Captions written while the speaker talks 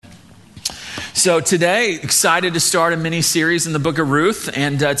So today, excited to start a mini series in the book of Ruth,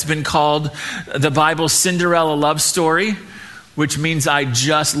 and it's been called the Bible's Cinderella Love Story, which means I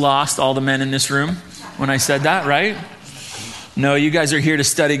just lost all the men in this room when I said that, right? No, you guys are here to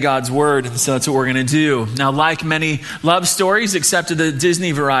study God's word, and so that's what we're going to do. Now, like many love stories, except to the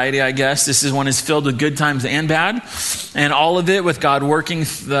Disney variety, I guess, this is one is filled with good times and bad, and all of it with God working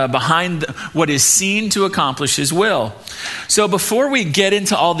behind what is seen to accomplish his will. So before we get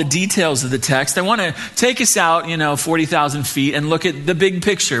into all the details of the text, I want to take us out, 40,000 feet and look at the big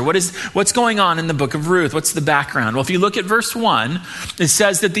picture. What's going on in the book of Ruth? What's the background? Well, if you look at verse 1, it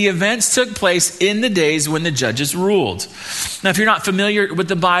says that the events took place in the days when the judges ruled. Now, if you're not familiar with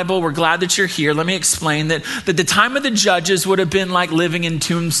the Bible, we're glad that you're here. Let me explain that the time of the judges would have been like living in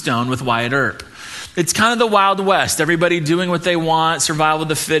Tombstone with Wyatt Earp. It's kind of the Wild West. Everybody doing what they want, survival of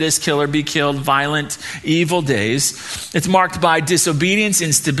the fittest, kill or be killed, violent, evil days. It's marked by disobedience,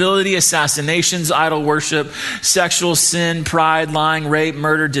 instability, assassinations, idol worship, sexual sin, pride, lying, rape,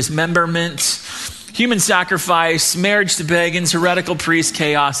 murder, dismemberment, human sacrifice, marriage to pagans, heretical priests,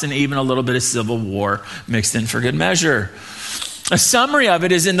 chaos, and even a little bit of civil war mixed in for good measure. A summary of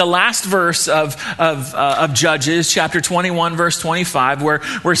it is in the last verse of Judges, chapter 21, verse 25,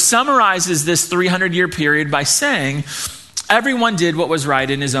 where summarizes this 300-year period by saying, everyone did what was right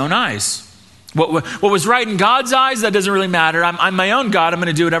in his own eyes. What was right in God's eyes, that doesn't really matter. I'm my own God. I'm going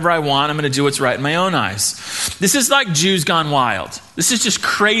to do whatever I want. I'm going to do what's right in my own eyes. This is like Jews gone wild. This is just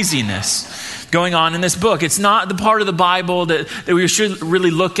craziness going on in this book. It's not the part of the Bible that we should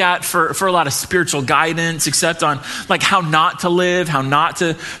really look at for a lot of spiritual guidance, except on like how not to live, how not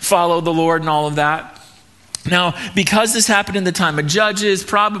to follow the Lord and all of that. Now, because this happened in the time of Judges,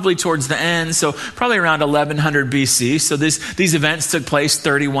 probably towards the end, so probably around 1100 BC. So these events took place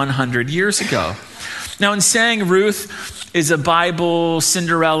 3,100 years ago. Now, in saying Ruth is a Bible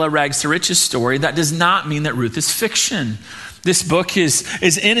Cinderella rags to riches story, that does not mean that Ruth is fiction. This book is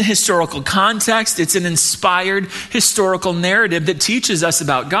in a historical context. It's an inspired historical narrative that teaches us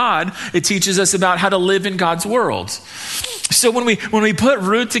about God. It teaches us about how to live in God's world. So when we put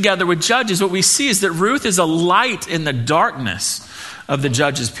Ruth together with Judges, what we see is that Ruth is a light in the darkness of the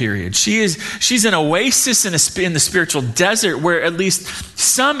Judges period. She's an oasis in the spiritual desert where at least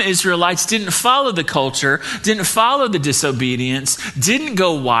some Israelites didn't follow the culture, didn't follow the disobedience, didn't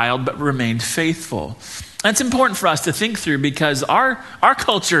go wild, but remained faithful. That's important for us to think through because our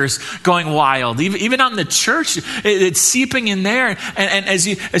culture is going wild. Even out in the church, it's seeping in there. And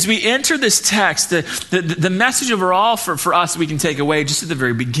as we enter this text, the message overall for us we can take away just at the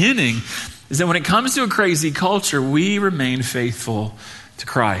very beginning is that when it comes to a crazy culture, we remain faithful to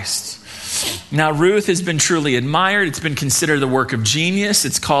Christ. Now, Ruth has been truly admired. It's been considered the work of genius.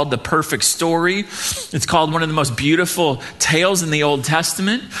 It's called the perfect story. It's called one of the most beautiful tales in the Old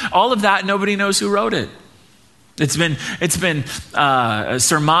Testament. All of that, nobody knows who wrote it. It's been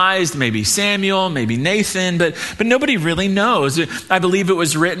surmised, maybe Samuel, maybe Nathan, but nobody really knows. I believe it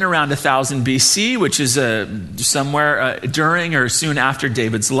was written around 1000 BC, which is somewhere during or soon after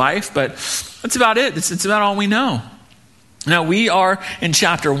David's life. But that's about it. It's about all we know. Now, we are in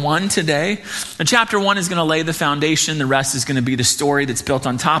chapter 1 today. And chapter 1 is going to lay the foundation. The rest is going to be the story that's built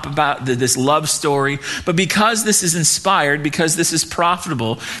on top about this love story. But because this is inspired, because this is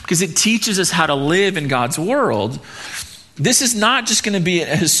profitable, because it teaches us how to live in God's world, this is not just going to be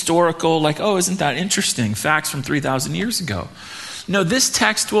a historical, like, oh, isn't that interesting? Facts from 3,000 years ago. No, this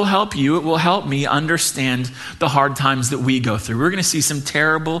text will help you. It will help me understand the hard times that we go through. We're going to see some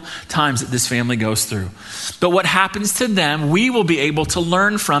terrible times that this family goes through. But what happens to them, we will be able to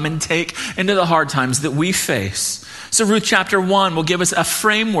learn from and take into the hard times that we face. So Ruth chapter 1 will give us a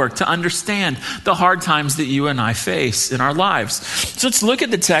framework to understand the hard times that you and I face in our lives. So let's look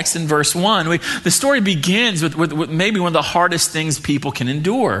at the text in verse 1. The story begins with maybe one of the hardest things people can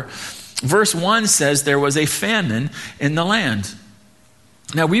endure. Verse 1 says there was a famine in the land.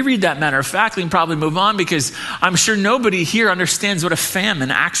 Now, we read that matter of factly and probably move on because I'm sure nobody here understands what a famine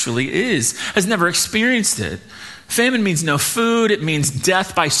actually is, has never experienced it. Famine means no food. It means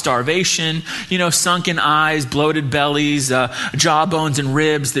death by starvation, sunken eyes, bloated bellies, jawbones and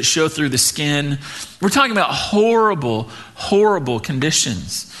ribs that show through the skin. We're talking about horrible, horrible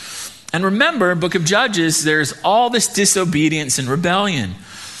conditions. And remember, Book of Judges, there's all this disobedience and rebellion.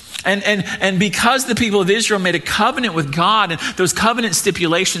 And because the people of Israel made a covenant with God, and those covenant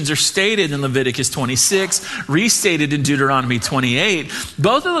stipulations are stated in Leviticus 26, restated in Deuteronomy 28,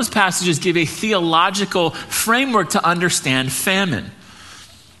 both of those passages give a theological framework to understand famine.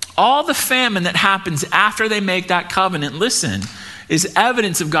 All the famine that happens after they make that covenant, listen, is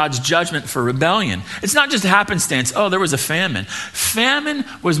evidence of God's judgment for rebellion. It's not just happenstance. Oh, there was a famine. Famine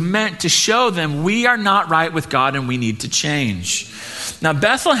was meant to show them we are not right with God and we need to change. Now,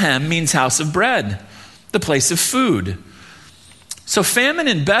 Bethlehem means house of bread, the place of food. So famine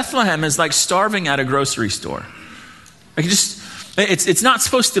in Bethlehem is like starving at a grocery store. It's not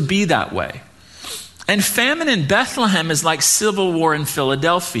supposed to be that way. And famine in Bethlehem is like civil war in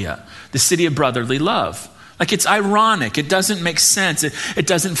Philadelphia, the city of brotherly love. Like, it's ironic. It doesn't make sense. It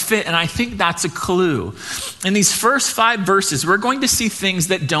doesn't fit. And I think that's a clue. In these first 5 verses, we're going to see things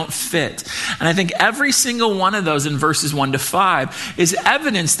that don't fit. And I think every single one of those in verses 1 to 5 is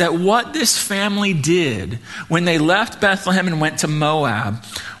evidence that what this family did when they left Bethlehem and went to Moab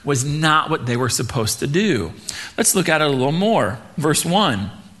was not what they were supposed to do. Let's look at it a little more. Verse 1.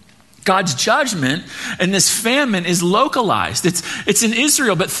 God's judgment in this famine is localized. It's in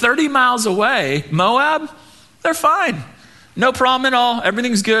Israel, but 30 miles away, Moab, they're fine. No problem at all.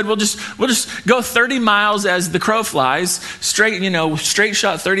 Everything's good. We'll just go 30 miles as the crow flies, straight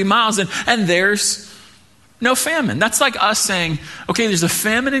shot 30 miles, and there's no famine. That's like us saying, okay, there's a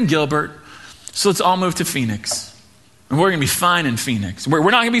famine in Gilbert, so let's all move to Phoenix. And we're going to be fine in Phoenix. We're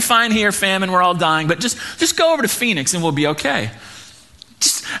not going to be fine here, famine, we're all dying, but just go over to Phoenix and we'll be okay.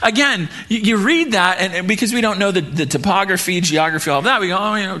 Again, you read that, and because we don't know the topography, geography, all of that, we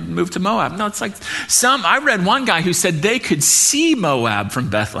go, move to Moab. No, it's like I read one guy who said they could see Moab from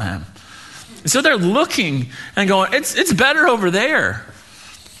Bethlehem. So they're looking and going, it's better over there.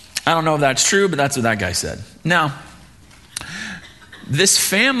 I don't know if that's true, but that's what that guy said. Now, this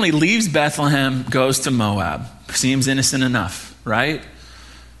family leaves Bethlehem, goes to Moab. Seems innocent enough, right?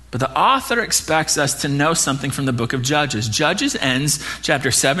 But the author expects us to know something from the book of Judges. Judges ends, chapter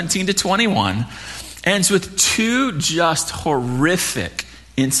 17 to 21, ends with 2 just horrific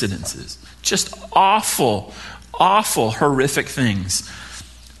incidences. Just awful, horrific things.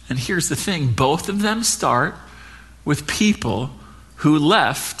 And here's the thing. Both of them start with people who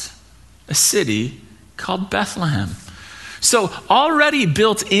left a city called Bethlehem. So already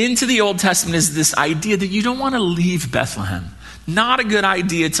built into the Old Testament is this idea that you don't want to leave Bethlehem. Not a good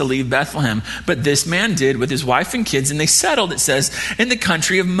idea to leave Bethlehem, but this man did with his wife and kids, and they settled, it says, in the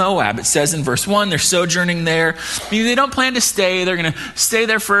country of Moab. It says in verse 1, they're sojourning there. They don't plan to stay. They're going to stay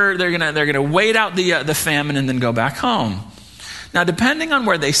there they're going to wait out the famine and then go back home. Now, depending on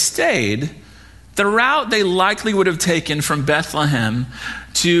where they stayed, the route they likely would have taken from Bethlehem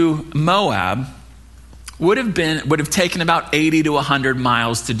to Moab would have taken about 80 to 100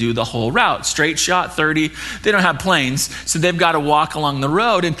 miles to do the whole route. Straight shot, 30. They don't have planes, so they've got to walk along the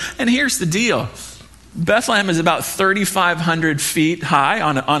road. And here's the deal. Bethlehem is about 3,500 feet high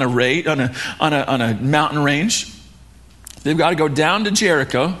on a mountain range. They've got to go down to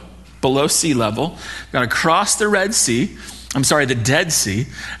Jericho, below sea level. They've got to cross the the Dead Sea.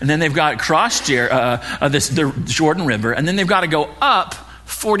 And then they've got to cross the Jordan River. And then they've got to go up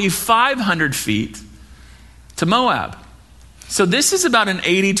 4,500 feet to Moab. So this is about an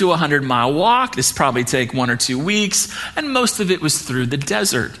 80 to 100 mile walk. This probably take 1 or 2 weeks, and most of it was through the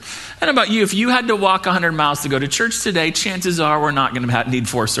desert. And about you, if you had to walk 100 miles to go to church today, chances are we're not going to need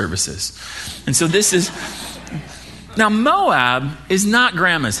 4 services. And so now Moab is not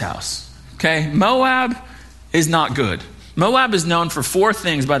grandma's house. Okay, Moab is not good. Moab is known for 4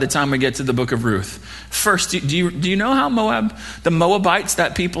 things by the time we get to the book of Ruth. First, do you know how the Moabites,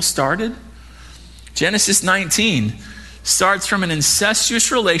 that people started? Genesis 19 starts from an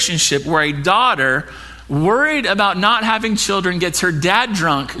incestuous relationship where a daughter, worried about not having children, gets her dad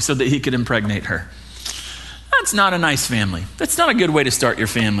drunk so that he could impregnate her. That's not a nice family. That's not a good way to start your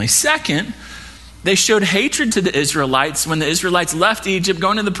family. Second, they showed hatred to the Israelites when the Israelites left Egypt,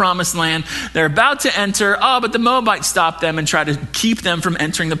 going to the promised land. They're about to enter. But the Moabites stopped them and tried to keep them from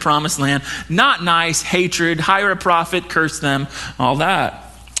entering the promised land. Not nice, hatred, hire a prophet, curse them, all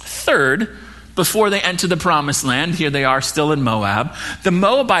that. Third, before they enter the promised land, here they are still in Moab, the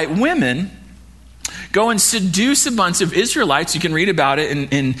Moabite women go and seduce a bunch of Israelites. You can read about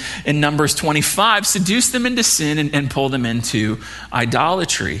it in Numbers 25, seduce them into sin and pull them into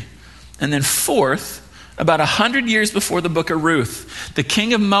idolatry. And then fourth, about 100 years before the book of Ruth, the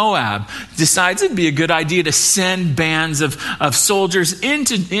king of Moab decides it'd be a good idea to send bands of soldiers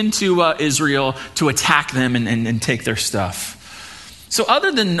into Israel to attack them and take their stuff. So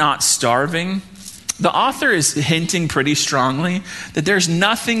other than not starving, the author is hinting pretty strongly that there's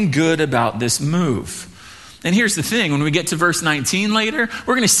nothing good about this move. And here's the thing. When we get to verse 19 later,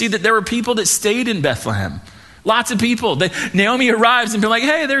 we're going to see that there were people that stayed in Bethlehem. Lots of people. Naomi arrives and be like,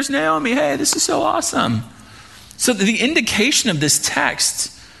 hey, there's Naomi. Hey, this is so awesome. So the indication of this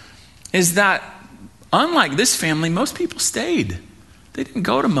text is that unlike this family, most people stayed. They didn't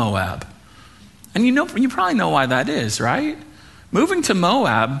go to Moab. And you probably know why that is, right? Moving to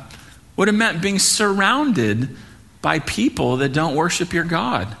Moab would have meant being surrounded by people that don't worship your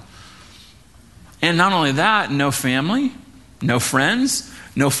God. And not only that, no family, no friends,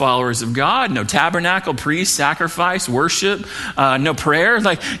 no followers of God, no tabernacle, priest, sacrifice, worship, no prayer.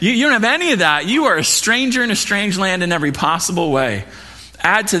 Like you don't have any of that. You are a stranger in a strange land in every possible way.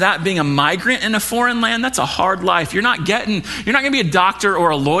 Add to that being a migrant in a foreign land, that's a hard life. You're not going to be a doctor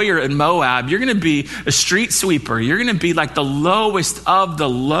or a lawyer in Moab. You're going to be a street sweeper. You're going to be like the lowest of the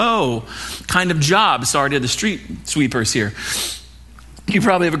low kind of job. Sorry to the street sweepers here. You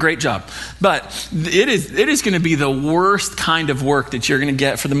probably have a great job. But it is going to be the worst kind of work that you're going to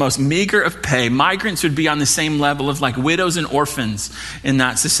get for the most meager of pay. Migrants would be on the same level of like widows and orphans in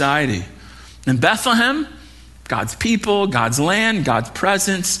that society. In Bethlehem, God's people, God's land, God's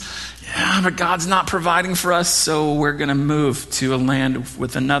presence. Yeah, but God's not providing for us, so we're going to move to a land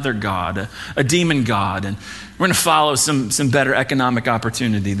with another God, a demon God, and we're going to follow some better economic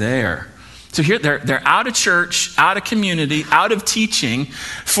opportunity there. So here they're out of church, out of community, out of teaching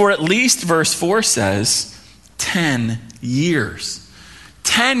for at least, verse 4 says, 10 years.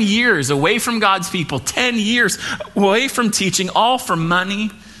 10 years away from God's people, 10 years away from teaching, all for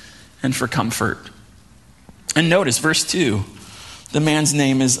money and for comfort. And notice verse 2, the man's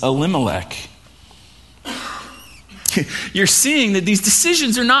name is Elimelech. You're seeing that these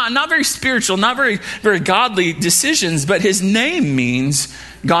decisions are not very spiritual, not very, very godly decisions, but his name means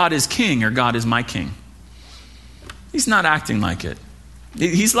God is king or God is my king. He's not acting like it.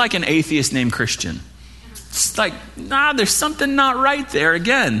 He's like an atheist named Christian. It's like, there's something not right there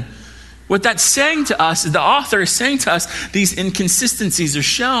again. What that's saying to us, the author is saying to us, these inconsistencies are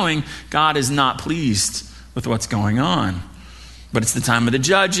showing God is not pleased with what's going on. But it's the time of the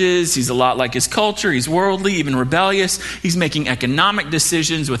judges. He's a lot like his culture. He's worldly, even rebellious. He's making economic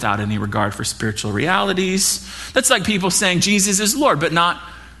decisions without any regard for spiritual realities. That's like people saying Jesus is Lord, but not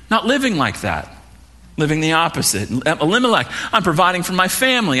living like that. Living the opposite. Elimelech, I'm providing for my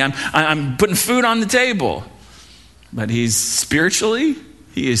family. I'm putting food on the table. But he is spiritual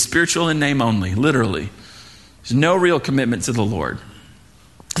in name only, literally. There's no real commitment to the Lord.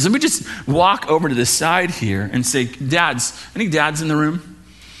 So let me just walk over to the side here and say, dads, any dads in the room?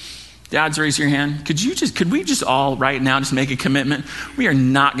 Dads, raise your hand. Could we just all right now just make a commitment? We are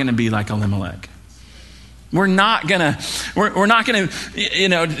not going to be like Elimelech. We're not going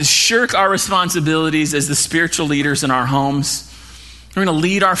to shirk our responsibilities as the spiritual leaders in our homes. We're going to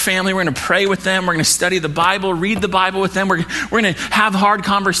lead our family. We're going to pray with them. We're going to study the Bible, read the Bible with them. We're going to have hard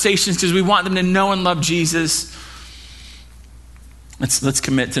conversations because we want them to know and love Jesus. Let's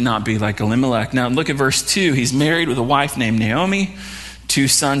commit to not be like Elimelech. Now look at verse 2. He's married with a wife named Naomi, 2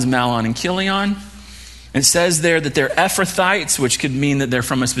 sons, Mahlon and Chilion. It says there that they're Ephrathites, which could mean that they're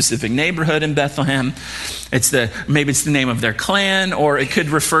from a specific neighborhood in Bethlehem. Maybe it's the name of their clan, or it could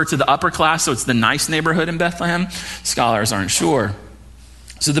refer to the upper class, so it's the nice neighborhood in Bethlehem. Scholars aren't sure.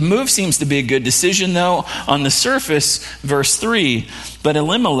 So the move seems to be a good decision, though. On the surface, verse 3, but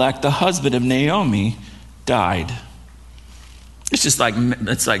Elimelech, the husband of Naomi, died.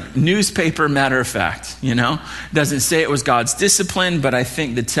 It's like newspaper matter of fact, It doesn't say it was God's discipline, but I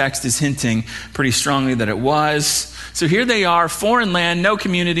think the text is hinting pretty strongly that it was. So here they are, foreign land, no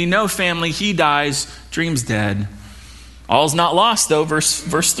community, no family. He dies, dream's dead. All's not lost though,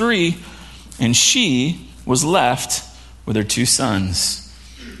 verse 3. And she was left with her 2 sons.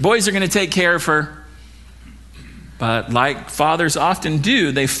 Boys are going to take care of her. But like fathers often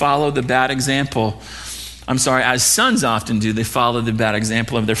do, they follow the bad example. As sons often do, they follow the bad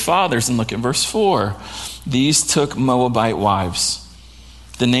example of their fathers. And look at verse 4. These took Moabite wives.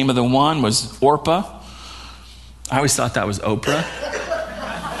 The name of the one was Orpah. I always thought that was Oprah.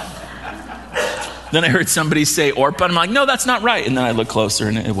 Then I heard somebody say Orpah. And I'm like, no, that's not right. And then I looked closer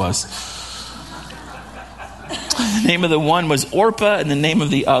and it was. The name of the one was Orpah and the name of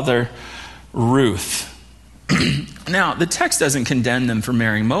the other, Ruth. Now, the text doesn't condemn them for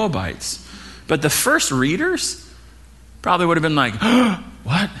marrying Moabites. But the first readers probably would have been like,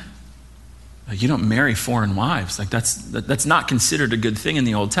 what? You don't marry foreign wives. Like that's not considered a good thing in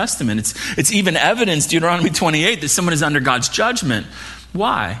the Old Testament. It's even evidence, Deuteronomy 28, that someone is under God's judgment.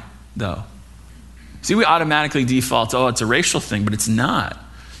 Why, though? See, we automatically default to, it's a racial thing, but it's not.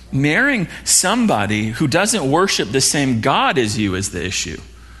 Marrying somebody who doesn't worship the same God as you is the issue.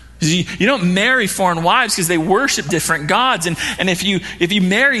 You don't marry foreign wives because they worship different gods. And if you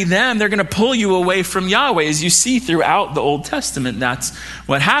marry them, they're going to pull you away from Yahweh. As you see throughout the Old Testament, that's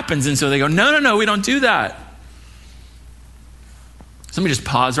what happens. And so they go, no, we don't do that. So let me just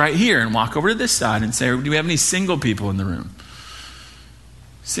pause right here and walk over to this side and say, do we have any single people in the room?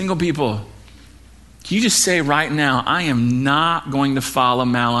 Single people, can you just say right now, I am not going to follow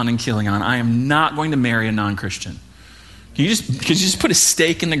Mahlon and Chilion. I am not going to marry a non-Christian. Could you just put a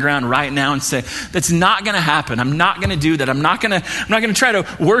stake in the ground right now and say, that's not going to happen. I'm not going to do that. I'm not going to try to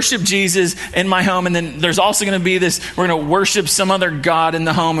worship Jesus in my home. And then there's also going to be this, we're going to worship some other God in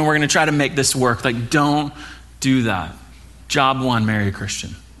the home and we're going to try to make this work. Like, don't do that. Job 1, marry a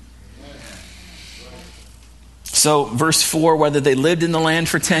Christian. So verse 4, whether they lived in the land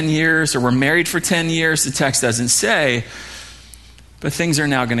for 10 years or were married for 10 years, the text doesn't say. But things are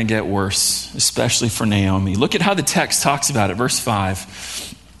now going to get worse, especially for Naomi. Look at how the text talks about it. Verse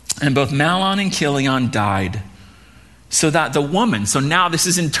 5. And both Mahlon and Chilion died, so that the woman, so now this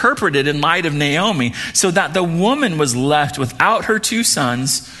is interpreted in light of Naomi, so that the woman was left without her 2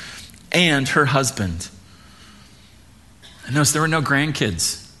 sons and her husband. And notice there were no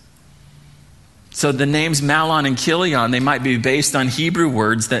grandkids. So the names Mahlon and Chilion, they might be based on Hebrew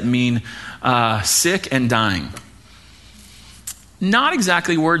words that mean sick and dying. Not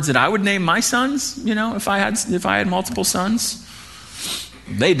exactly words that I would name my sons, if I had multiple sons.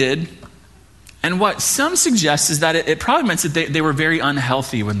 They did. And what some suggest is that it probably meant that they were very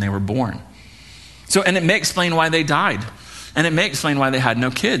unhealthy when they were born. And it may explain why they died. And it may explain why they had no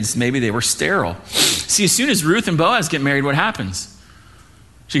kids. Maybe they were sterile. See, as soon as Ruth and Boaz get married, what happens?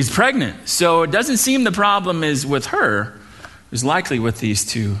 She's pregnant. So it doesn't seem the problem is with her. It's likely with these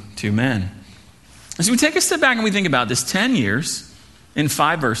two men. As we take a step back and we think about this, 10 years in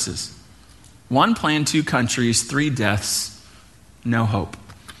 5 verses. 1 plan, 2 countries, 3 deaths, no hope.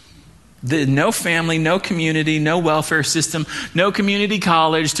 No family, no community, no welfare system, no community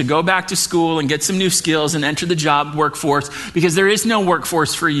college to go back to school and get some new skills and enter the job workforce, because there is no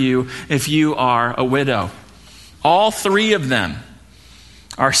workforce for you if you are a widow. All 3 of them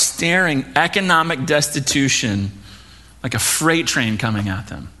are staring economic destitution like a freight train coming at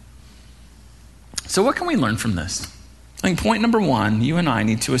them. So what can we learn from this? I think point number 1, you and I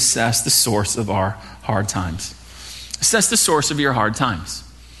need to assess the source of our hard times. Assess the source of your hard times.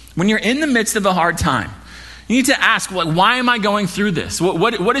 When you're in the midst of a hard time, you need to ask, why am I going through this?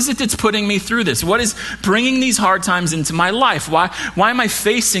 What is it that's putting me through this? What is bringing these hard times into my life? Why am I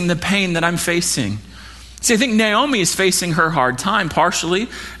facing the pain that I'm facing? See, I think Naomi is facing her hard time partially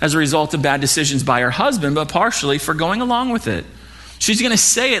as a result of bad decisions by her husband, but partially for going along with it. She's going to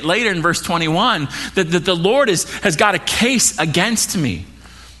say it later in verse 21 that the Lord has got a case against me.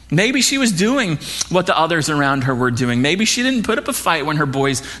 Maybe she was doing what the others around her were doing. Maybe she didn't put up a fight when her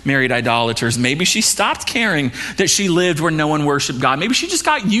boys married idolaters. Maybe she stopped caring that she lived where no one worshiped God. Maybe she just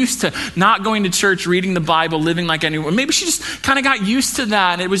got used to not going to church, reading the Bible, living like anyone. Maybe she just kind of got used to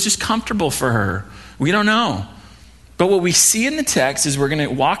that and it was just comfortable for her. We don't know. But what we see in the text, as we're going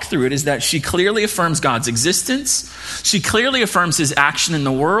to walk through it, is that she clearly affirms God's existence. She clearly affirms his action in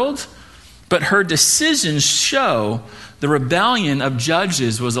the world. But her decisions show the rebellion of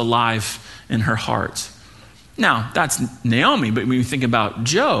judges was alive in her heart. Now, that's Naomi, but when you think about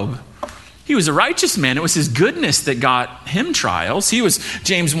Job, he was a righteous man. It was his goodness that got him trials. He was,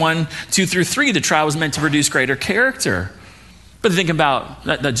 James 1:2-3, the trial was meant to produce greater character. But think about,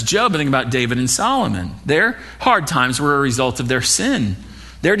 that's Job, but think about David and Solomon. Their hard times were a result of their sin.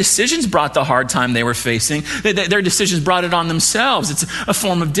 Their decisions brought the hard time they were facing. Their decisions brought it on themselves. It's a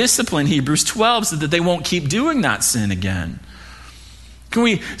form of discipline, Hebrews 12, so that they won't keep doing that sin again.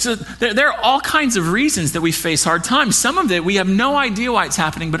 So there are all kinds of reasons that we face hard times. Some of it, we have no idea why it's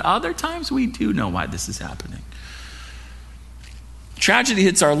happening, but other times we do know why this is happening. Tragedy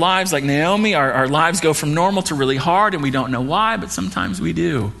hits our lives like Naomi. Our lives go from normal to really hard, and we don't know why, but sometimes we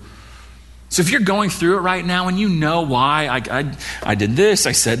do. So if you're going through it right now and you know why, I did this,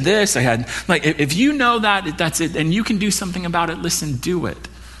 I said this, if you know that, that's it, and you can do something about it, listen, do it.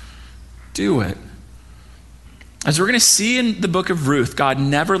 Do it. As we're going to see in the book of Ruth, God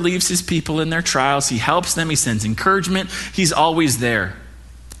never leaves his people in their trials. He helps them. He sends encouragement. He's always there.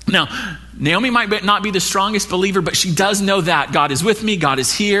 Now, Naomi might not be the strongest believer, but she does know that God is with me, God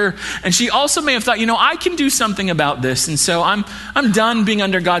is here. And she also may have thought, I can do something about this. And so I'm done being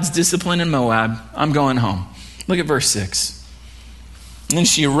under God's discipline in Moab. I'm going home. Look at verse 6. And then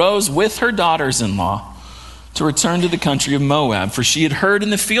she arose with her daughters-in-law to return to the country of Moab, for she had heard in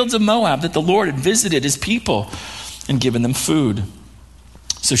the fields of Moab that the Lord had visited his people and given them food.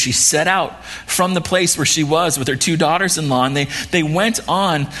 So she set out from the place where she was with her 2 daughters-in-law, and they went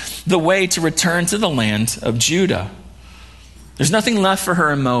on the way to return to the land of Judah. There's nothing left for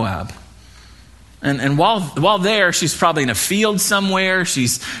her in Moab. And while there, she's probably in a field somewhere.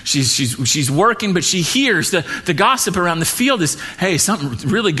 She's working, but she hears the gossip around the field is, hey, something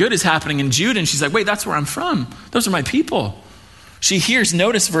really good is happening in Judah. And she's like, wait, that's where I'm from. Those are my people. She hears,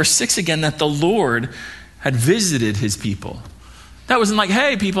 notice verse 6 again, that the Lord had visited his people. That wasn't like,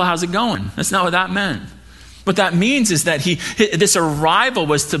 hey, people, how's it going? That's not what that meant. What that means is that this arrival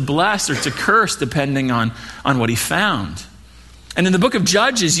was to bless or to curse depending on what he found. And in the book of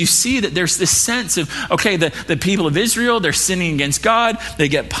Judges, you see that there's this sense of, okay, the people of Israel, they're sinning against God. They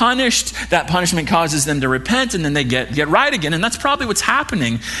get punished. That punishment causes them to repent, and then they get right again. And that's probably what's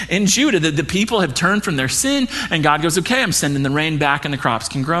happening in Judah. The people have turned from their sin, and God goes, okay, I'm sending the rain back, and the crops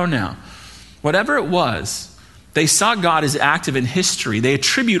can grow now. Whatever it was, they saw God as active in history. They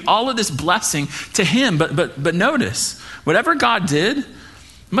attribute all of this blessing to him. But notice, whatever God did, it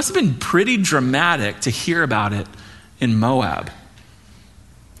must have been pretty dramatic to hear about it in Moab.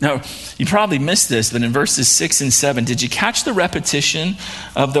 Now, you probably missed this, but in verses 6 and 7, did you catch the repetition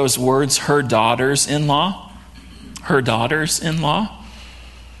of those words, her daughters-in-law? Her daughters-in-law?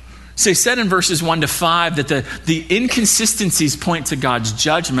 So he said in verses 1 to 5 that the inconsistencies point to God's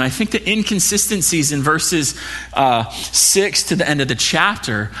judgment. I think the inconsistencies in verses 6 to the end of the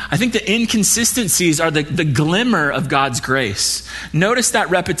chapter, I think the inconsistencies are the glimmer of God's grace. Notice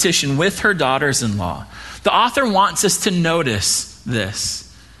that repetition, with her daughters-in-law. The author wants us to notice this,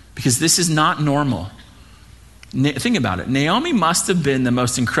 because this is not normal. Think about it. Naomi must have been the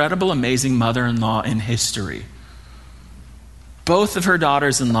most incredible, amazing mother-in-law in history. Both of her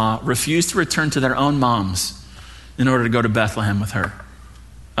daughters-in-law refused to return to their own moms in order to go to Bethlehem with her.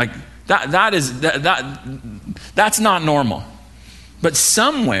 Like that's not normal. But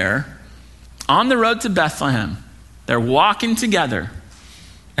somewhere on the road to Bethlehem, they're walking together,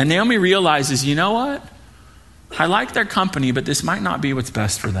 and Naomi realizes, you know what? I like their company, but this might not be what's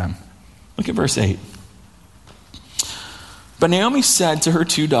best for them. Look at verse 8. But Naomi said to her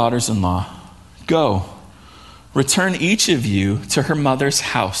two daughters-in-law, go, return each of you to her mother's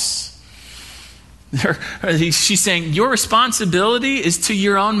house. She's saying, your responsibility is to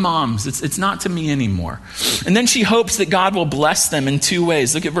your own moms. It's not to me anymore. And then she hopes that God will bless them in two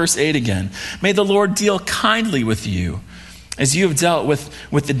ways. Look at verse 8 again. May the Lord deal kindly with you, as you have dealt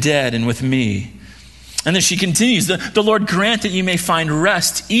with the dead and with me. And then she continues, the Lord grant that you may find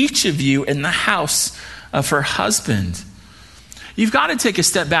rest, each of you, in the house of her husband. You've got to take a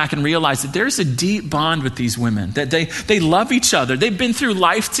step back and realize that there's a deep bond with these women, that they love each other. They've been through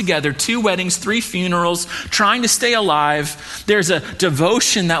life together, 2 weddings, 3 funerals, trying to stay alive. There's a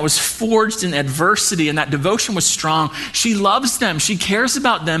devotion that was forged in adversity, and that devotion was strong. She loves them. She cares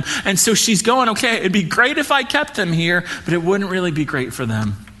about them. And so she's going, okay, it'd be great if I kept them here, but it wouldn't really be great for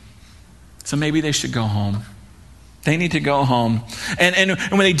them. So maybe they should go home. They need to go home. And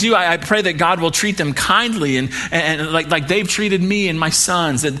when they do, I pray that God will treat them kindly and like they've treated me and my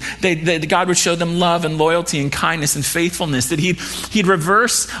sons, that God would show them love and loyalty and kindness and faithfulness, that he'd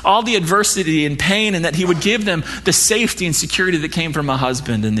reverse all the adversity and pain, and that he would give them the safety and security that came from a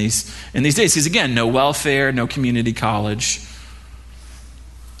husband in these days. Because again, no welfare, no community college.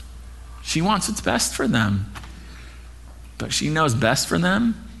 She wants what's best for them. But she knows best for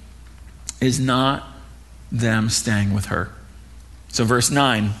them is not them staying with her. So verse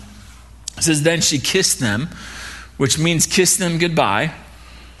 9 says, then she kissed them, which means kiss them goodbye.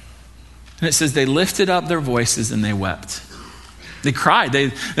 And it says they lifted up their voices and they wept. They cried.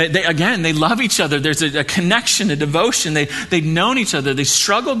 They love each other. There's a connection, a devotion. They'd known each other. They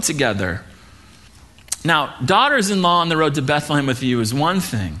struggled together. Now, daughters-in-law on the road to Bethlehem with you is one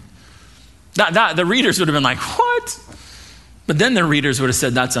thing. That the readers would have been like, what? But then the readers would have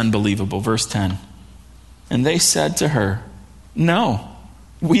said, that's unbelievable. Verse 10. And they said to her, no,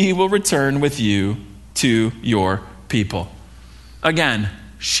 we will return with you to your people. Again,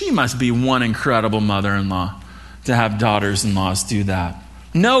 she must be one incredible mother-in-law to have daughters-in-laws do that.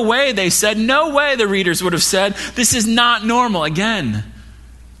 No way, they said. No way, the readers would have said. This is not normal. Again,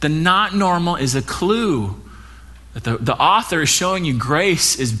 the not normal is a clue that the author is showing you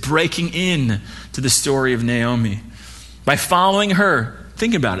grace is breaking in to the story of Naomi. By following her,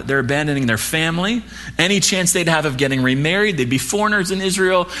 think about it. They're abandoning their family. Any chance they'd have of getting remarried, they'd be foreigners in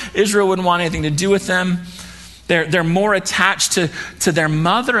Israel. Israel wouldn't want anything to do with them. They're more attached to their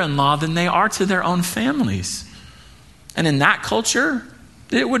mother-in-law than they are to their own families. And in that culture,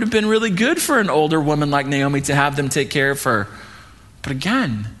 it would have been really good for an older woman like Naomi to have them take care of her. But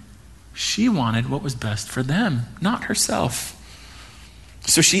again, she wanted what was best for them, not herself.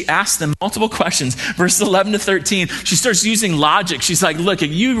 So she asked them multiple questions. Verses 11 to 13, she starts using logic. She's like, look,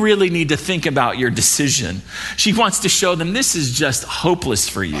 you really need to think about your decision. She wants to show them this is just hopeless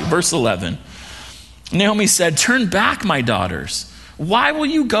for you. Verse 11, Naomi said, turn back, my daughters. Why will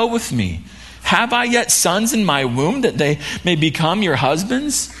you go with me? Have I yet sons in my womb that they may become your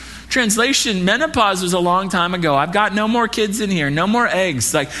husbands? Translation, menopause was a long time ago. I've got no more kids in here, no more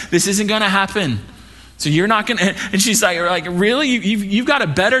eggs. Like, this isn't going to happen. So you're not going to, and she's like, really? You've got a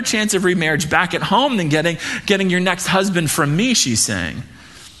better chance of remarriage back at home than getting your next husband from me, she's saying.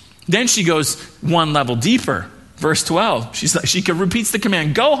 Then she goes one level deeper. Verse 12, she repeats the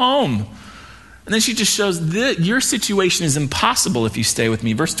command, go home. And then she just shows that your situation is impossible if you stay with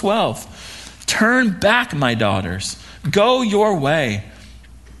me. Verse 12, turn back, my daughters. Go your way.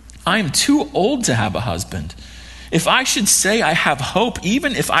 I am too old to have a husband. If I should say I have hope,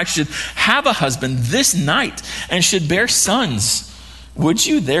 even if I should have a husband this night and should bear sons, would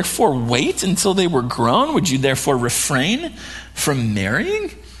you therefore wait until they were grown? Would you therefore refrain from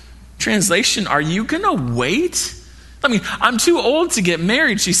marrying? Translation, are you going to wait? I mean, I'm too old to get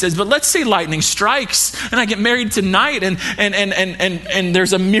married, she says, but let's say lightning strikes and I get married tonight and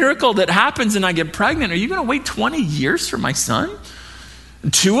there's a miracle that happens and I get pregnant. Are you going to wait 20 years for my son?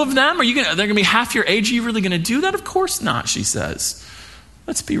 2 of them? They're going to be half your age? Are you really going to do that? Of course not, she says.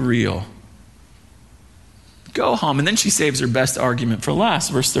 Let's be real. Go home. And then she saves her best argument for last,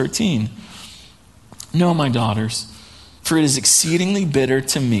 verse 13. No, my daughters, for it is exceedingly bitter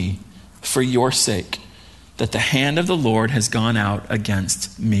to me for your sake that the hand of the Lord has gone out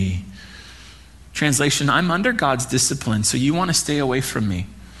against me. Translation, I'm under God's discipline, so you want to stay away from me.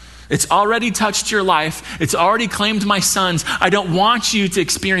 It's already touched your life. It's already claimed my sons. I don't want you to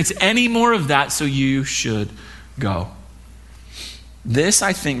experience any more of that, so you should go. This,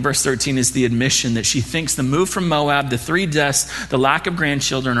 I think, verse 13 is the admission that she thinks the move from Moab, the 3 deaths, the lack of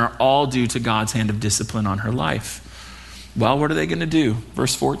grandchildren are all due to God's hand of discipline on her life. Well, what are they going to do?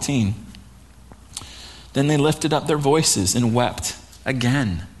 Verse 14. Then they lifted up their voices and wept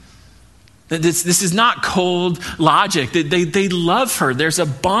again. This is not cold logic. They love her. There's a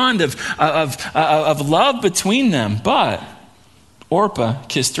bond of love between them. But Orpah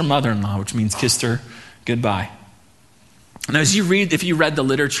kissed her mother-in-law, which means kissed her goodbye. And as you read, if you read the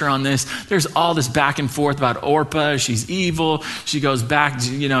literature on this, there's all this back and forth about Orpah. She's evil. She goes back,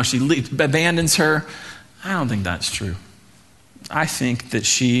 she abandons her. I don't think that's true. I think that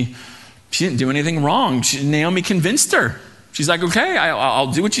she didn't do anything wrong. Naomi convinced her. She's like, okay,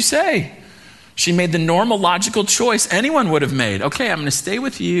 I'll do what you say. She made the normal, logical choice anyone would have made. Okay, I'm going to stay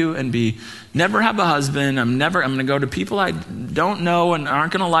with you and never have a husband. I'm going to go to people I don't know and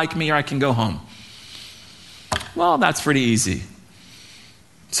aren't going to like me, or I can go home. Well, that's pretty easy.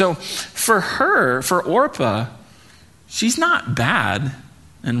 So for Orpah, she's not bad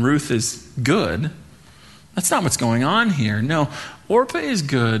and Ruth is good. That's not what's going on here. No, Orpah is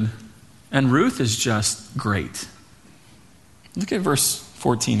good and Ruth is just great. Look at verse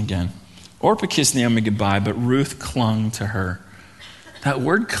 14 again. Orpah kissed Naomi goodbye, but Ruth clung to her. That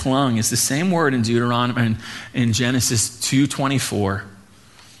word clung is the same word in Deuteronomy and in Genesis 2:24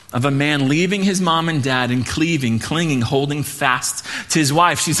 of a man leaving his mom and dad and clinging, holding fast to his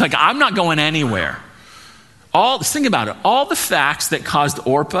wife. She's like, I'm not going anywhere. Think about it. All the facts that caused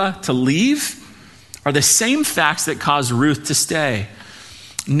Orpah to leave are the same facts that caused Ruth to stay.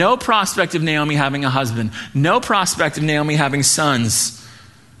 No prospect of Naomi having a husband. No prospect of Naomi having sons.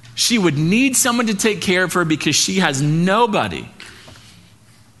 She would need someone to take care of her because she has nobody.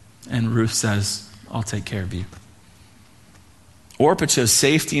 And Ruth says, I'll take care of you. Orpah chose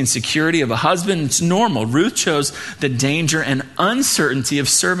safety and security of a husband. It's normal. Ruth chose the danger and uncertainty of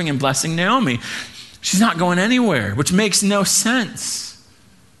serving and blessing Naomi. She's not going anywhere, which makes no sense.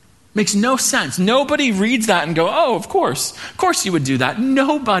 Makes no sense. Nobody reads that and go, oh, of course you would do that.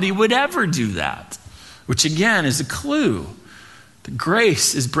 Nobody would ever do that, which again is a clue. The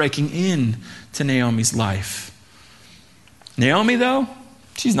grace is breaking in to Naomi's life. Naomi, though,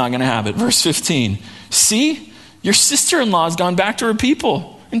 she's not going to have it. Verse 15, see, your sister-in-law has gone back to her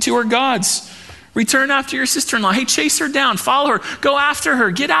people and to her gods. Return after your sister-in-law. Hey, chase her down, follow her, go after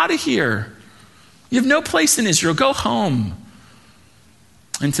her, get out of here. You have no place in Israel, go home.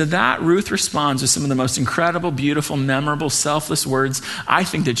 And to that, Ruth responds with some of the most incredible, beautiful, memorable, selfless words I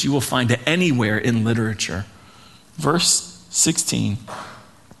think that you will find anywhere in literature. Verse 16,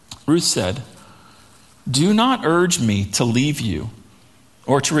 Ruth said, do not urge me to leave you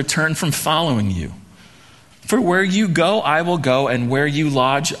or to return from following you. For where you go, I will go, and where you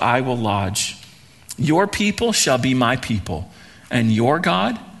lodge, I will lodge. Your people shall be my people, and your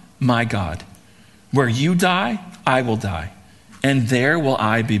God, my God. Where you die, I will die, and there will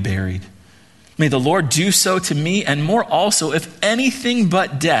I be buried. May the Lord do so to me, and more also, if anything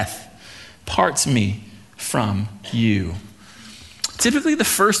but death parts me from you. Typically, the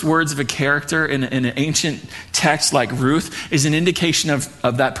first words of a character in an ancient text like Ruth is an indication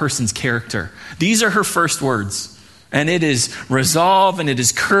of that person's character. These are her first words. And it is resolve, and it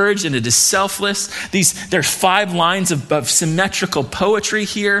is courage, and it is selfless. There's 5 lines of symmetrical poetry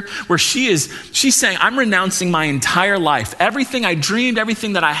here where she's saying, I'm renouncing my entire life. Everything I dreamed,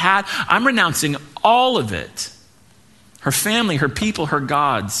 everything that I had, I'm renouncing all of it. Her family, her people, her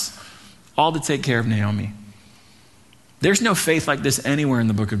gods, all to take care of Naomi. There's no faith like this anywhere in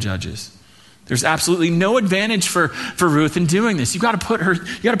the book of Judges. There's absolutely no advantage for Ruth in doing this. You got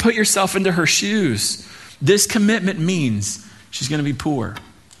to put yourself into her shoes. This commitment means she's going to be poor.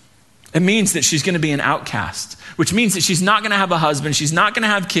 It means that she's going to be an outcast, which means that she's not going to have a husband. She's not going to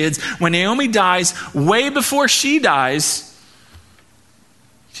have kids. When Naomi dies, way before she dies,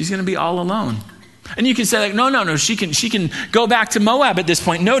 she's going to be all alone. And you can say like, no, she can go back to Moab at this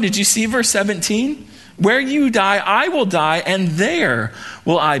point. No, did you see verse 17? Where you die, I will die, and there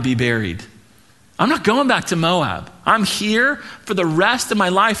will I be buried. I'm not going back to Moab. I'm here for the rest of my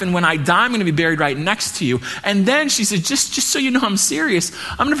life. And when I die, I'm going to be buried right next to you. And then she said, just so you know I'm serious,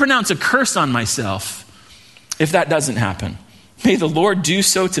 I'm going to pronounce a curse on myself if that doesn't happen. May the Lord do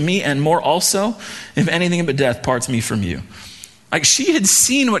so to me and more also, if anything but death parts me from you. Like she had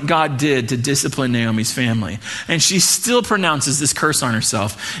seen what God did to discipline Naomi's family. And she still pronounces this curse on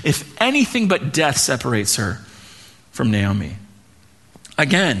herself. If anything but death separates her from Naomi.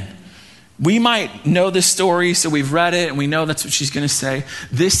 Again, we might know this story, so we've read it and we know that's what she's going to say.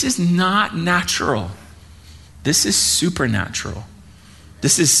 This is not natural. This is supernatural.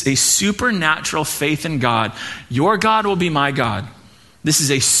 This is a supernatural faith in God. Your God will be my God. This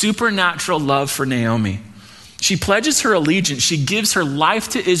is a supernatural love for Naomi. She pledges her allegiance. She gives her life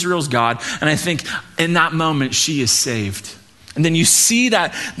to Israel's God. And I think in that moment, she is saved. And then you see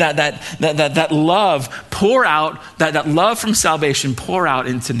that love pour out, that love from salvation pour out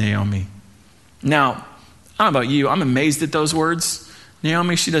into Naomi. Now, I don't know about you, I'm amazed at those words.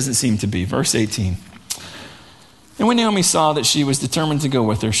 Naomi, she doesn't seem to be. Verse 18. And when Naomi saw that she was determined to go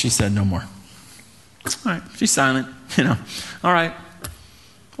with her, she said no more. All right, she's silent, All right.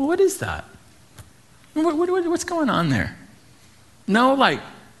 Well, what is that? What's going on there? No, like,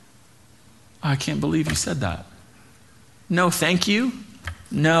 I can't believe you said that. No, thank you.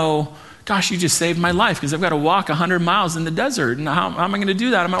 No, gosh, you just saved my life because I've got to walk 100 miles in the desert. And how am I going to do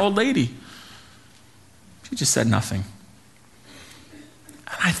that? I'm an old lady. She just said nothing.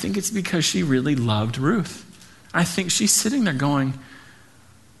 And I think it's because she really loved Ruth. I think she's sitting there going,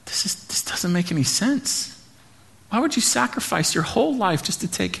 this doesn't make any sense. Why would you sacrifice your whole life just to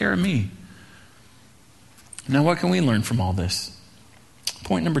take care of me? Now, what can we learn from all this?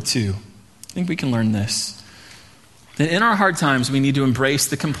 Point number 2, I think we can learn this. That in our hard times, we need to embrace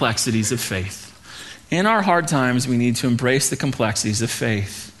the complexities of faith. In our hard times, we need to embrace the complexities of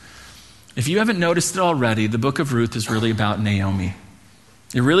faith. If you haven't noticed it already, the book of Ruth is really about Naomi.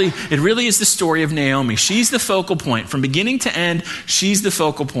 It really is the story of Naomi. She's the focal point. From beginning to end, she's the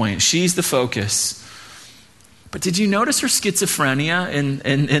focal point. She's the focus. But did you notice her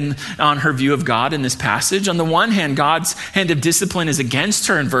schizophrenia on her view of God in this passage? On the one hand, God's hand of discipline is against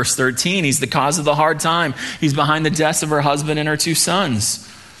her in verse 13. He's the cause of the hard time. He's behind the deaths of her husband and her 2 sons.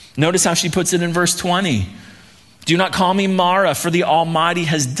 Notice how she puts it in verse 20. Do not call me Mara, for the Almighty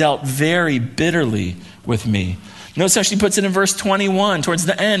has dealt very bitterly with me. Notice how she puts it in verse 21, towards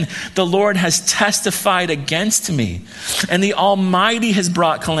the end. The Lord has testified against me, and the Almighty has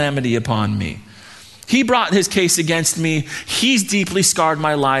brought calamity upon me. He brought his case against me. He's deeply scarred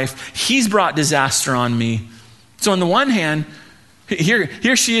my life. He's brought disaster on me. So on the one hand,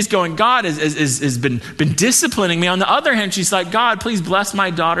 here she is going, God has been disciplining me. On the other hand, she's like, God, please bless my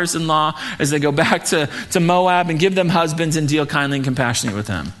daughters-in-law as they go back to Moab and give them husbands and deal kindly and compassionate with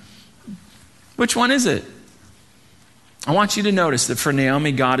them. Which one is it? I want you to notice that for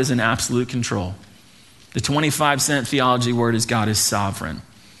Naomi, God is in absolute control. The 25-cent theology word is God is sovereign.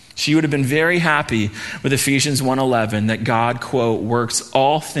 She would have been very happy with Ephesians 1:11 that God, quote, works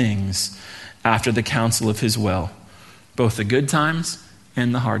all things after the counsel of his will, both the good times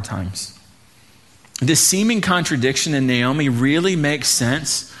and the hard times. This seeming contradiction in Naomi really makes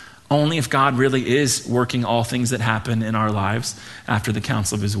sense only if God really is working all things that happen in our lives after the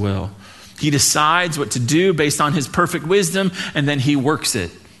counsel of his will. He decides what to do based on his perfect wisdom, and then he works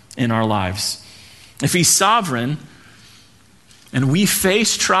it in our lives. If he's sovereign and we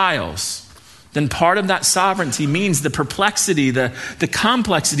face trials, then part of that sovereignty means the perplexity, the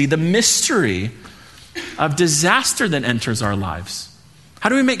complexity, the mystery of disaster that enters our lives. How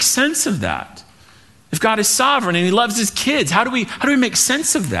do we make sense of that? If God is sovereign and he loves his kids, how do we make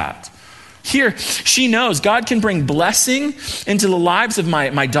sense of that? Here, she knows God can bring blessing into the lives of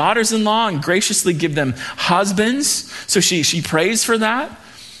my daughters-in-law and graciously give them husbands. So she prays for that.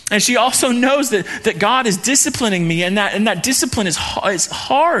 And she also knows that God is disciplining me, and that discipline is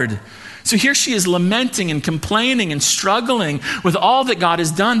hard. So here she is lamenting and complaining and struggling with all that God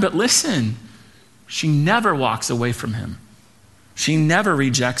has done. But listen, she never walks away from him. She never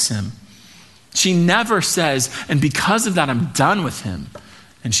rejects him. She never says, and because of that, I'm done with him.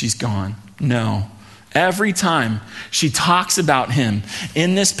 And she's gone. No. Every time she talks about him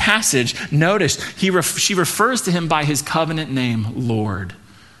in this passage, notice she refers to him by his covenant name, Lord,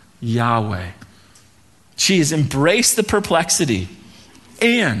 Yahweh. She has embraced the perplexity,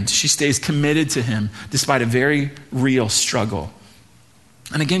 and she stays committed to him despite a very real struggle.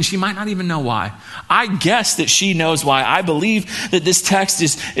 And again, she might not even know why. I guess that she knows why. I believe that this text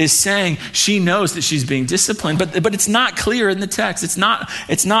is saying she knows that she's being disciplined, but it's not clear in the text. It's not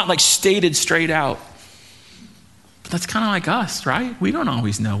like stated straight out. But that's kind of like us, right? We don't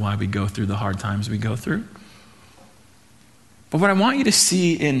always know why we go through the hard times we go through. But what I want you to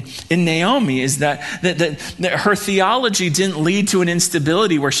see in Naomi is that her theology didn't lead to an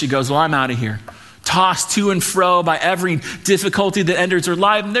instability where she goes, well, I'm out of here. Tossed to and fro by every difficulty that enters her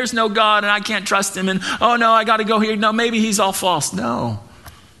life. And there's no God and I can't trust him. And oh no, I got to go here. No, maybe he's all false. No,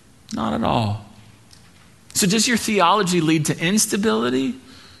 not at all. So does your theology lead to instability?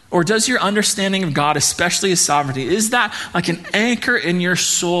 Or does your understanding of God, especially his sovereignty, is that like an anchor in your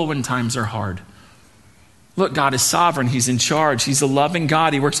soul when times are hard? Look, God is sovereign. He's in charge. He's a loving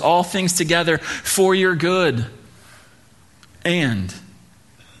God. He works all things together for your good. And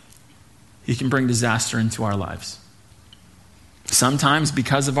he can bring disaster into our lives. Sometimes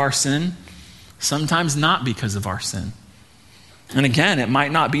because of our sin, sometimes not because of our sin. And again, it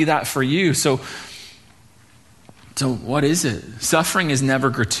might not be that for you. So what is it? Suffering is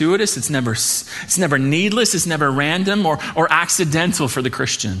never gratuitous. It's never needless. It's never random or accidental for the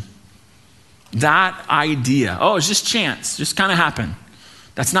Christian. That idea, it's just chance, just kind of happened.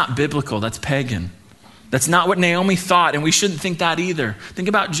 That's not biblical. That's pagan. That's not what Naomi thought, and we shouldn't think that either. Think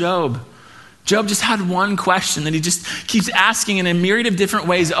about Job. Job just had one question that he just keeps asking in a myriad of different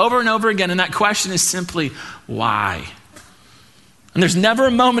ways over and over again. And that question is simply, why? And there's never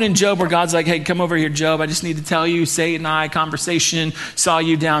a moment in Job where God's like, hey, come over here, Job. I just need to tell you, Satan and I, conversation, saw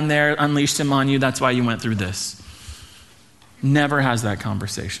you down there, unleashed him on you. That's why you went through this. Never has that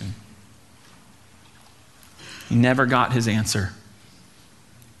conversation. He never got his answer.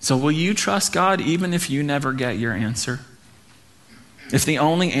 So will you trust God even if you never get your answer? If the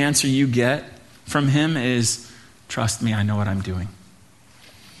only answer you get from him is, trust me, I know what I'm doing.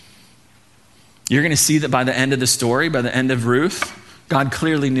 You're going to see that by the end of the story, by the end of Ruth, God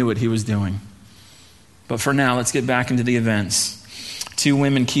clearly knew what he was doing. But for now, let's get back into the events. Two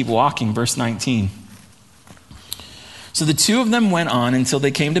women keep walking, verse 19. So the two of them went on until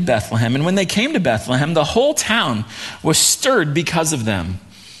they came to Bethlehem. And when they came to Bethlehem, the whole town was stirred because of them.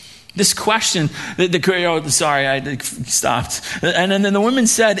 This question, I stopped. And then the women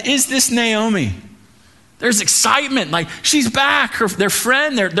said, is this Naomi? There's excitement, like she's back, their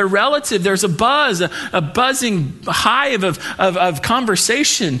friend, their relative. There's a buzz, a buzzing hive of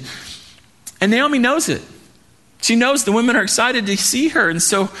conversation. And Naomi knows it. She knows the women are excited to see her. And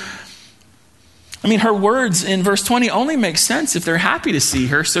so, her words in verse 20 only make sense if they're happy to see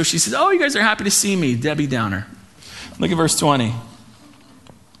her. So she says, you guys are happy to see me, Debbie Downer. Look at verse 20.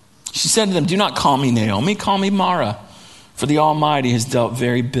 She said to them, do not call me Naomi, call me Mara, for the Almighty has dealt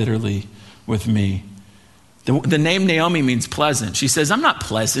very bitterly with me. The name Naomi means pleasant. She says, I'm not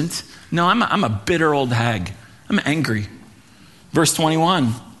pleasant. No, I'm a bitter old hag. I'm angry. Verse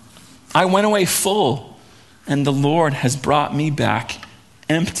 21, I went away full, and the Lord has brought me back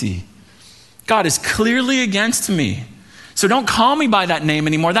empty. God is clearly against me. So don't call me by that name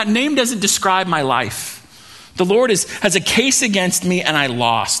anymore. That name doesn't describe my life. The Lord has a case against me, and I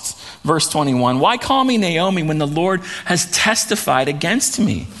lost. Verse 21, why call me Naomi when the Lord has testified against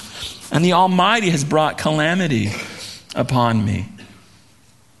me? And the Almighty has brought calamity upon me.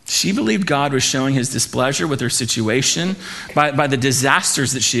 She believed God was showing his displeasure with her situation by the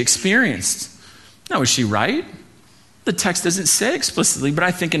disasters that she experienced. Now, was she right? The text doesn't say explicitly, but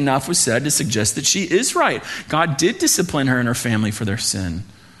I think enough was said to suggest that she is right. God did discipline her and her family for their sin.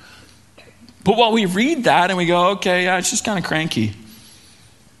 But while we read that and we go, okay, yeah, it's just kind of cranky,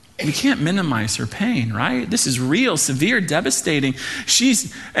 we can't minimize her pain, right? This is real, severe, devastating. She's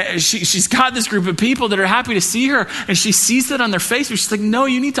got this group of people that are happy to see her, and she sees that on their face, but she's like, no,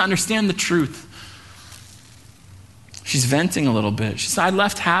 you need to understand the truth. She's venting a little bit. She said, I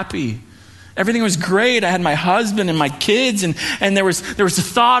left happy. Everything was great. I had my husband and my kids, and there was the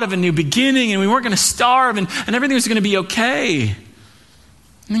thought of a new beginning, and we weren't going to starve, and everything was going to be okay.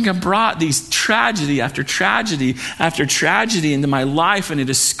 I think I brought these tragedy after tragedy after tragedy into my life, and it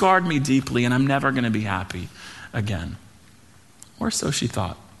has scarred me deeply, and I'm never going to be happy again. Or so she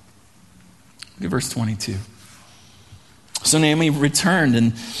thought. Look at verse 22. So Naomi returned,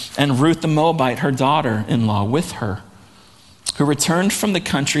 and Ruth the Moabite, her daughter-in-law, with her, who returned from the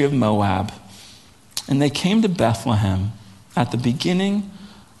country of Moab. And they came to Bethlehem at the beginning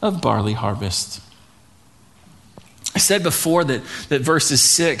of barley harvest. I said before that verses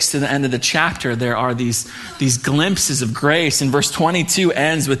 6 to the end of the chapter, there are these glimpses of grace. And verse 22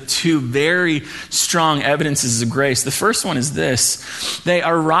 ends with two very strong evidences of grace. The first one is this. They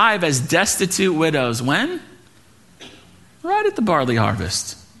arrive as destitute widows. When? Right at the barley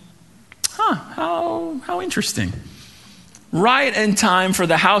harvest. How interesting. Right in time for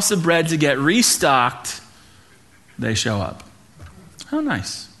the house of bread to get restocked, they show up. How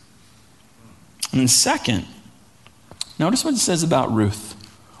nice. And then second, notice what it says about Ruth.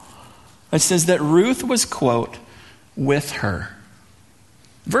 It says that Ruth was, quote, with her.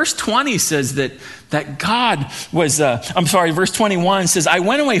 Verse 20 says that God was, verse 21 says, I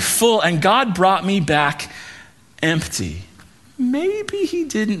went away full and God brought me back empty. Maybe he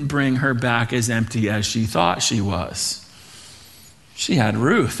didn't bring her back as empty as she thought she was. She had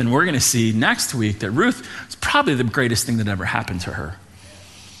Ruth, and we're going to see next week that Ruth is probably the greatest thing that ever happened to her.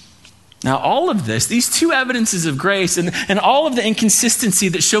 Now, all of this, these two evidences of grace and all of the inconsistency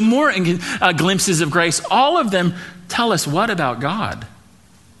that show more glimpses of grace, all of them tell us what about God?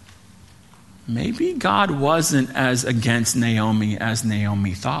 Maybe God wasn't as against Naomi as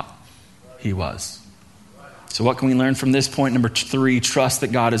Naomi thought he was. So what can we learn from this point? Number 3, trust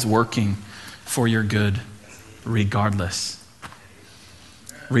that God is working for your good regardless.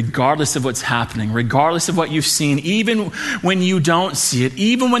 Regardless of what's happening, regardless of what you've seen, even when you don't see it,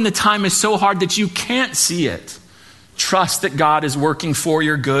 even when the time is so hard that you can't see it, trust that God is working for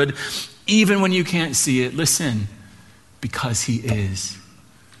your good, even when you can't see it. Listen, because he is.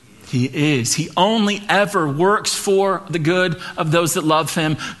 He is. He only ever works for the good of those that love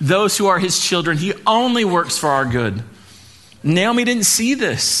him, those who are his children. He only works for our good. Naomi didn't see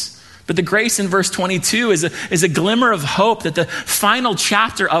this. But the grace in verse 22 is a glimmer of hope that the final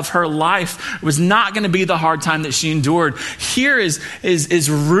chapter of her life was not going to be the hard time that she endured. Here is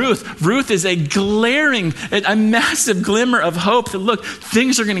Ruth. Ruth is a massive glimmer of hope that, look,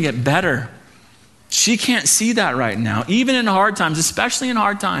 things are going to get better. She can't see that right now, even in hard times, especially in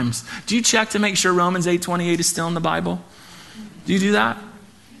hard times. Do you check to make sure Romans 8:28 is still in the Bible? Do you do that?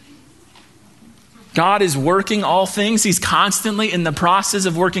 God is working all things. He's constantly in the process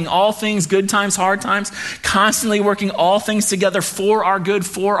of working all things, good times, hard times, constantly working all things together for our good,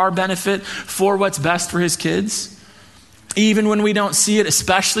 for our benefit, for what's best for his kids. Even when we don't see it,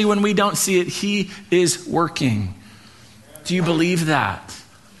 especially when we don't see it, he is working. Do you believe that?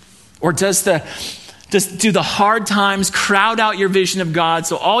 Or do the hard times crowd out your vision of God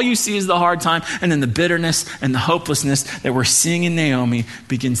so all you see is the hard time, and then the bitterness and the hopelessness that we're seeing in Naomi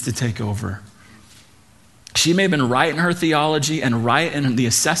begins to take over? She may have been right in her theology and right in the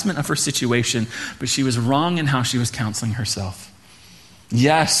assessment of her situation, but she was wrong in how she was counseling herself.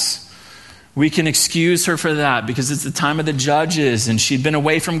 Yes, we can excuse her for that because it's the time of the judges and she'd been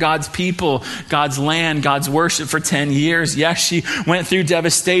away from God's people, God's land, God's worship for 10 years. Yes, she went through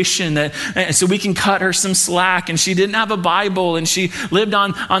devastation, so we can cut her some slack, and she didn't have a Bible and she lived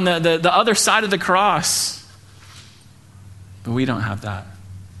on the other side of the cross. But we don't have that.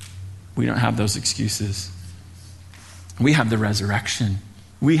 We don't have those excuses. We have the resurrection.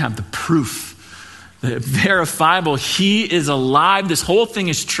 We have the proof, the verifiable. He is alive. This whole thing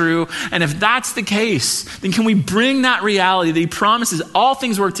is true. And if that's the case, then can we bring that reality that he promises all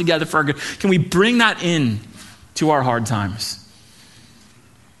things work together for our good? Can we bring that in to our hard times?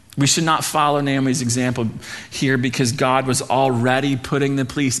 We should not follow Naomi's example here because God was already putting the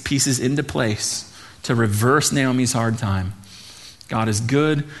pieces into place to reverse Naomi's hard time. God is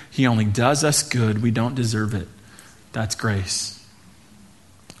good. He only does us good. We don't deserve it. That's grace.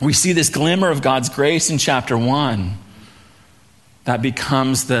 We see this glimmer of God's grace in chapter 1. That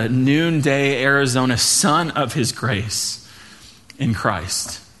becomes the noonday Arizona sun of his grace in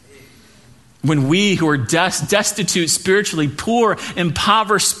Christ. When we who are destitute spiritually, poor,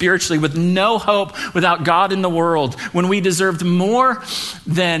 impoverished spiritually, with no hope without God in the world, when we deserved more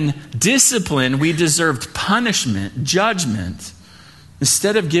than discipline, we deserved punishment, judgment.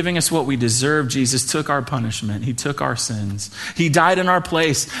 Instead of giving us what we deserve, Jesus took our punishment. He took our sins. He died in our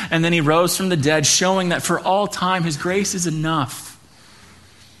place, and then he rose from the dead, showing that for all time his grace is enough.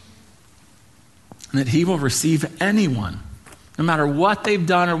 And that he will receive anyone, No matter what they've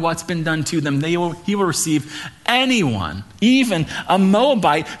done or what's been done to them, he will receive anyone, even a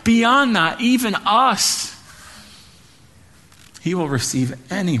Moabite. Beyond that, even us. He will receive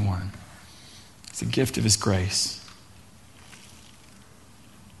anyone. It's a gift of his grace.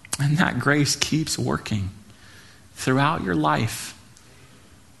 And that grace keeps working throughout your life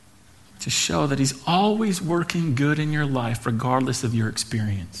to show that he's always working good in your life, regardless of your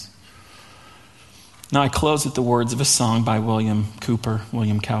experience. Now I close with the words of a song by William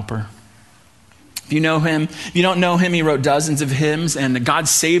Cowper. If you know him, if you don't know him, he wrote dozens of hymns, and God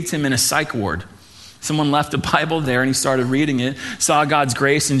saved him in a psych ward. Someone left a Bible there and he started reading it, saw God's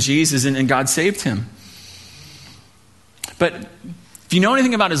grace in Jesus, and God saved him. But if you know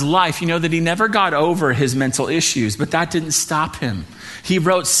anything about his life, you know that he never got over his mental issues, but that didn't stop him. He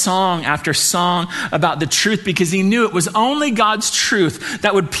wrote song after song about the truth because he knew it was only God's truth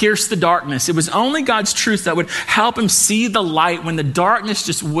that would pierce the darkness. It was only God's truth that would help him see the light when the darkness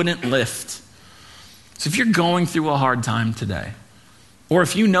just wouldn't lift. So if you're going through a hard time today, or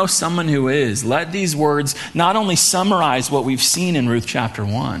if you know someone who is, let these words not only summarize what we've seen in Ruth chapter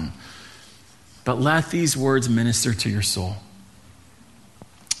 1, but let these words minister to your soul.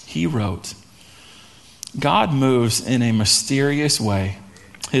 He wrote, God moves in a mysterious way,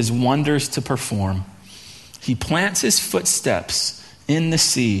 his wonders to perform. He plants his footsteps in the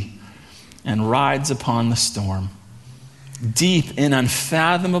sea and rides upon the storm. Deep in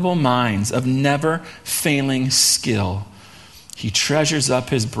unfathomable minds of never failing skill, he treasures up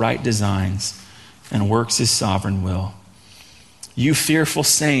his bright designs and works his sovereign will. You fearful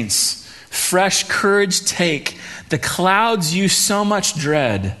saints, fresh courage take. The clouds you so much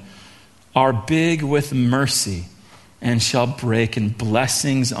dread are big with mercy and shall break in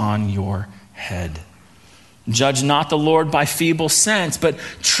blessings on your head. Judge not the Lord by feeble sense, but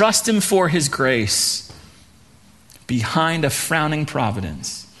trust him for his grace. Behind a frowning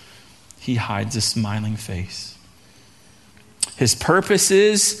providence, he hides a smiling face. His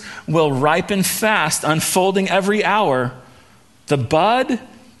purposes will ripen fast, unfolding every hour. The bud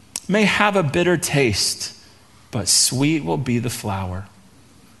may have a bitter taste, but sweet will be the flower.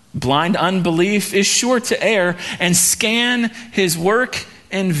 Blind unbelief is sure to err and scan his work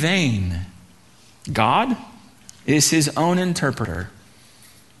in vain. God is his own interpreter,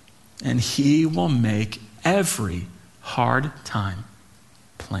 and he will make every hard time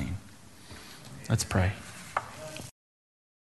plain. Let's pray.